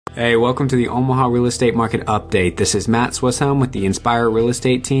Hey, welcome to the Omaha Real Estate Market Update. This is Matt Swisshelm with the Inspire Real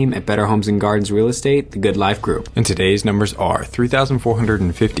Estate team at Better Homes and Gardens Real Estate, the Good Life Group. And today's numbers are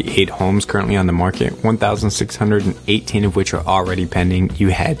 3,458 homes currently on the market, 1,618 of which are already pending. You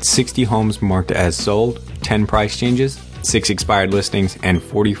had 60 homes marked as sold, 10 price changes, 6 expired listings, and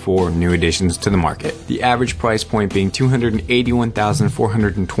 44 new additions to the market. The average price point being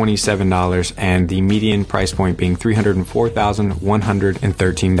 $281,427 and the median price point being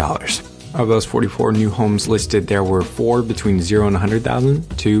 $304,113. Of those 44 new homes listed, there were 4 between 0 and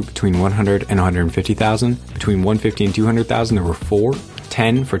 100,000, 2 between 100 and 150,000. Between 150 and 200,000, there were 4.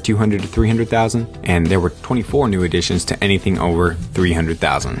 10 for 200 to 300,000, and there were 24 new additions to anything over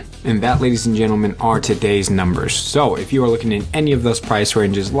 300,000. And that, ladies and gentlemen, are today's numbers. So if you are looking in any of those price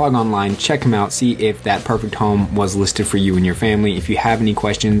ranges, log online, check them out, see if that perfect home was listed for you and your family. If you have any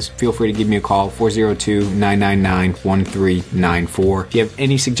questions, feel free to give me a call, 402-999-1394. If you have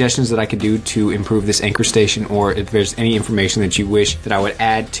any suggestions that I could do to improve this anchor station, or if there's any information that you wish that I would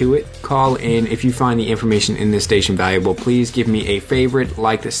add to it, call in. If you find the information in this station valuable, please give me a favorite,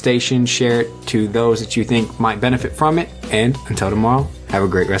 like the station, share it to those that you think might benefit from it, and until tomorrow, have a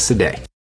great rest of the day.